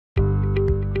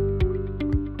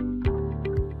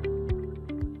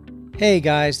Hey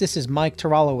guys, this is Mike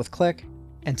Tarallo with Qlik,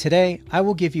 and today I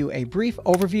will give you a brief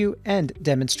overview and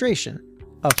demonstration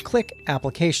of Qlik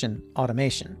Application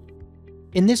Automation.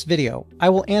 In this video, I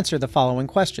will answer the following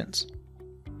questions.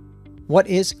 What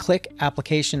is Qlik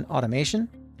Application Automation?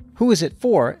 Who is it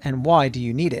for and why do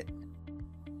you need it?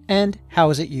 And how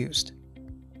is it used?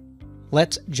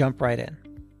 Let's jump right in.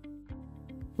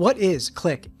 What is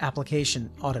Qlik Application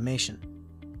Automation?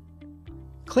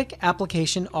 Qlik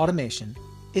Application Automation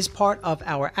is part of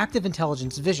our Active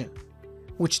Intelligence vision,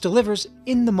 which delivers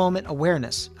in-the-moment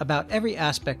awareness about every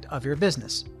aspect of your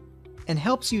business and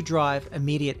helps you drive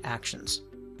immediate actions.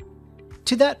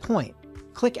 To that point,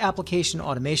 Qlik Application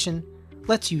Automation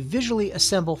lets you visually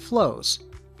assemble flows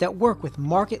that work with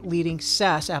market-leading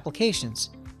SaaS applications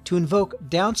to invoke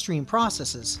downstream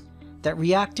processes that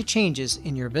react to changes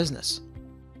in your business.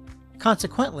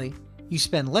 Consequently, you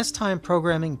spend less time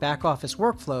programming back-office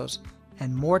workflows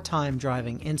and more time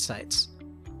driving insights.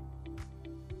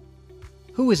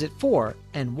 Who is it for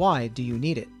and why do you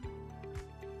need it?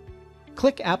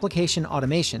 Qlik Application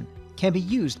Automation can be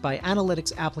used by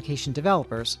analytics application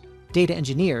developers, data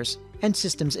engineers, and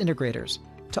systems integrators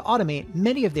to automate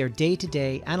many of their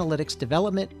day-to-day analytics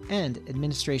development and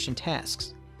administration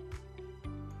tasks.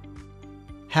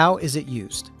 How is it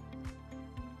used?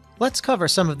 Let's cover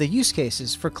some of the use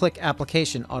cases for Qlik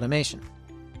Application Automation.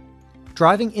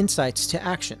 Driving insights to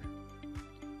action.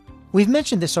 We've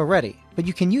mentioned this already, but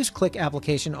you can use Qlik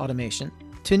Application Automation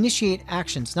to initiate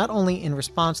actions not only in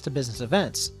response to business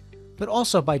events, but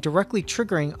also by directly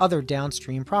triggering other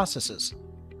downstream processes.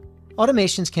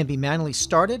 Automations can be manually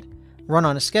started, run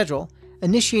on a schedule,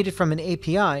 initiated from an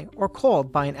API, or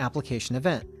called by an application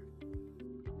event.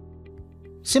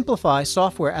 Simplify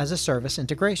software as a service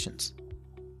integrations.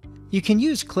 You can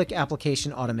use Qlik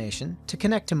Application Automation to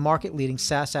connect to market-leading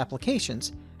SaaS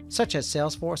applications such as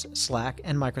Salesforce, Slack,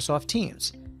 and Microsoft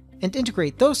Teams, and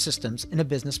integrate those systems in a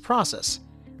business process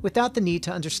without the need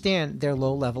to understand their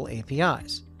low-level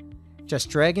APIs. Just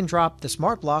drag and drop the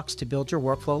smart blocks to build your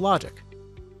workflow logic.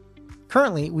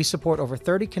 Currently, we support over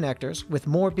 30 connectors, with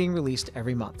more being released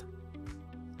every month.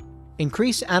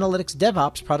 Increase analytics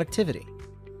DevOps productivity.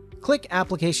 Qlik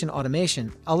Application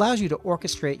Automation allows you to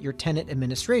orchestrate your tenant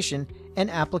administration and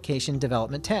application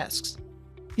development tasks.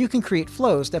 You can create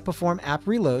flows that perform app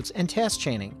reloads and task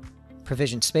chaining,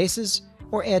 provision spaces,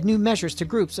 or add new measures to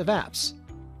groups of apps.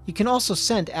 You can also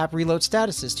send app reload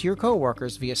statuses to your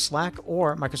coworkers via Slack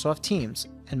or Microsoft Teams,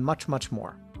 and much, much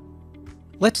more.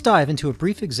 Let's dive into a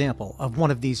brief example of one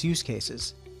of these use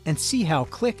cases and see how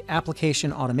Qlik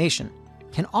Application Automation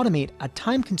can automate a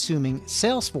time-consuming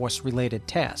Salesforce-related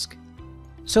task.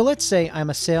 So let's say I'm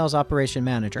a sales operation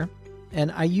manager,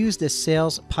 and I use this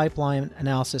sales pipeline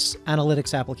analysis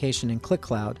analytics application in Qlik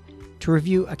Cloud to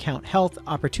review account health,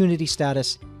 opportunity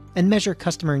status, and measure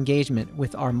customer engagement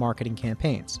with our marketing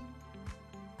campaigns.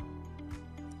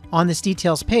 On this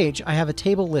details page, I have a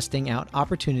table listing out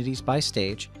opportunities by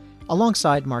stage,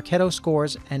 alongside Marketo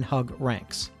scores and Hug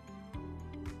ranks.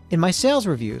 In my sales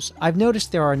reviews, I've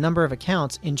noticed there are a number of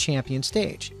accounts in champion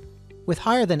stage, with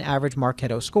higher than average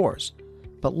Marketo scores,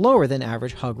 but lower than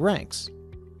average Hug ranks.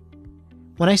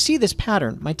 When I see this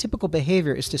pattern, my typical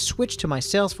behavior is to switch to my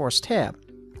Salesforce tab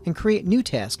and create new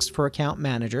tasks for account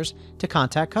managers to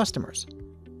contact customers.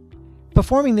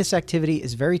 Performing this activity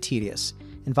is very tedious,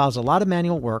 involves a lot of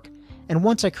manual work, and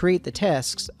once I create the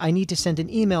tasks, I need to send an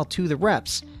email to the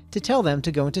reps to tell them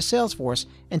to go into Salesforce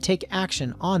and take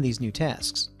action on these new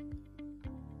tasks.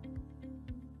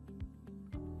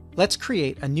 Let's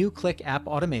create a new Qlik App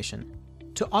Automation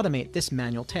to automate this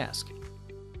manual task.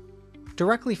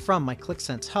 Directly from my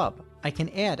QlikSense hub, I can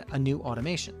add a new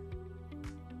automation.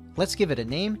 Let's give it a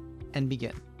name and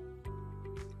begin.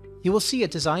 You will see a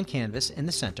design canvas in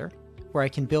the center where I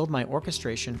can build my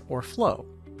orchestration or flow,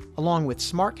 along with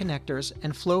smart connectors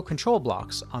and flow control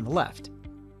blocks on the left,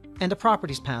 and a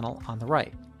properties panel on the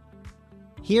right.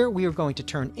 Here we are going to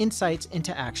turn insights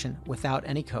into action without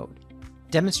any code,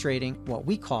 demonstrating what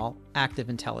we call active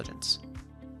intelligence.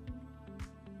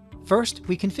 First,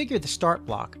 we configure the start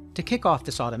block to kick off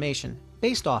this automation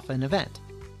based off an event.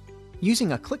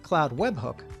 Using a Qlik Cloud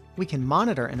webhook, we can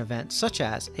monitor an event such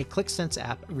as a QlikSense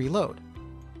app reload.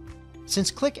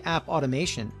 Since Qlik App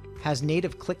Automation has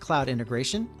native Qlik Cloud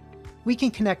integration, we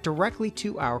can connect directly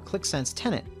to our QlikSense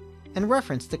tenant and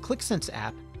reference the QlikSense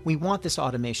app we want this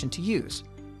automation to use,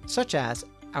 such as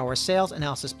our sales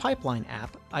analysis pipeline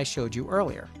app I showed you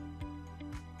earlier.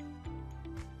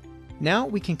 Now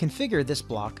we can configure this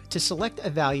block to select a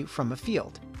value from a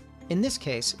field, in this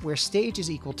case where stage is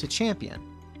equal to champion,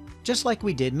 just like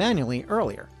we did manually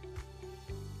earlier.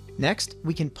 Next,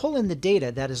 we can pull in the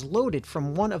data that is loaded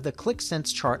from one of the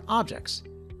QlikSense chart objects,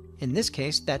 in this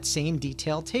case that same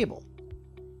detail table.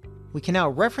 We can now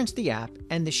reference the app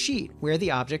and the sheet where the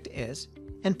object is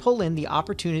and pull in the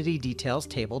Opportunity Details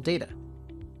table data.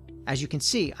 As you can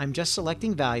see, I'm just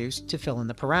selecting values to fill in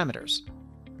the parameters.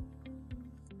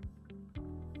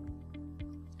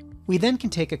 We then can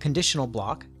take a conditional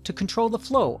block to control the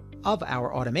flow of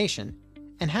our automation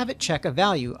and have it check a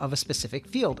value of a specific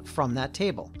field from that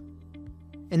table.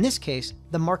 In this case,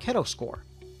 the Marketo score.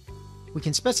 We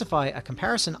can specify a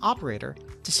comparison operator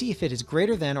to see if it is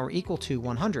greater than or equal to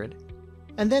 100,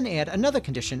 and then add another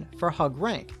condition for Hug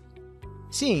rank,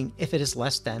 seeing if it is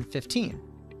less than 15.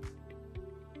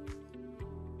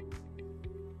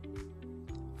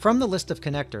 From the list of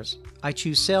connectors, I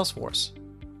choose Salesforce,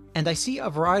 and I see a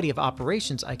variety of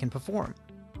operations I can perform.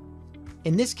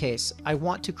 In this case, I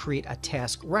want to create a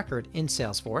task record in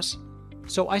Salesforce,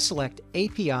 so I select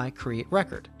API Create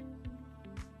Record.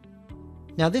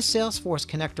 Now this Salesforce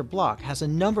connector block has a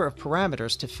number of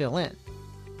parameters to fill in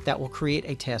that will create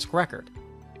a task record,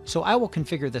 so I will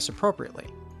configure this appropriately.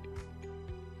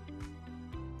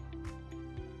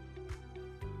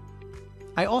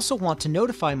 I also want to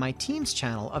notify my Teams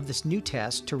channel of this new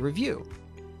task to review,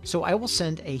 so I will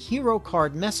send a hero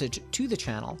card message to the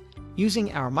channel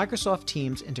using our Microsoft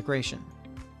Teams integration.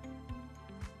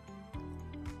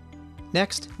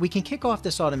 Next, we can kick off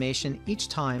this automation each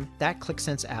time that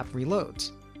QlikSense app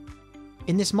reloads.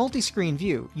 In this multi-screen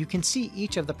view, you can see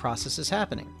each of the processes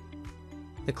happening: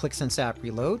 the QlikSense app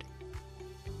reload,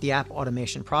 the app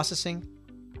automation processing,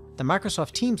 the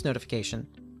Microsoft Teams notification,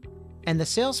 and the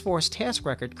Salesforce task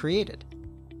record created.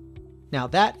 Now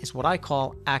that is what I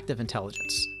call active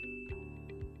intelligence.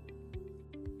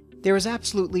 There is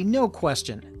absolutely no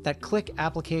question that Qlik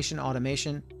Application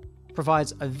Automation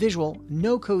provides a visual,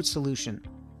 no-code solution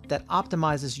that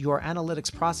optimizes your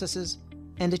analytics processes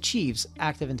and achieves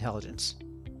active intelligence.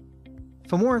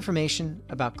 For more information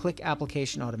about Qlik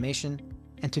Application Automation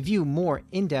and to view more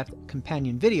in-depth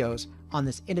companion videos on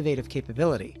this innovative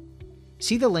capability,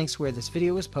 see the links where this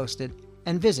video is posted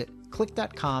and visit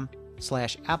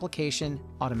qlik.com/application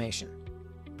automation.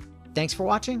 Thanks for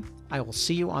watching. I will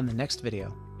see you on the next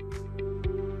video.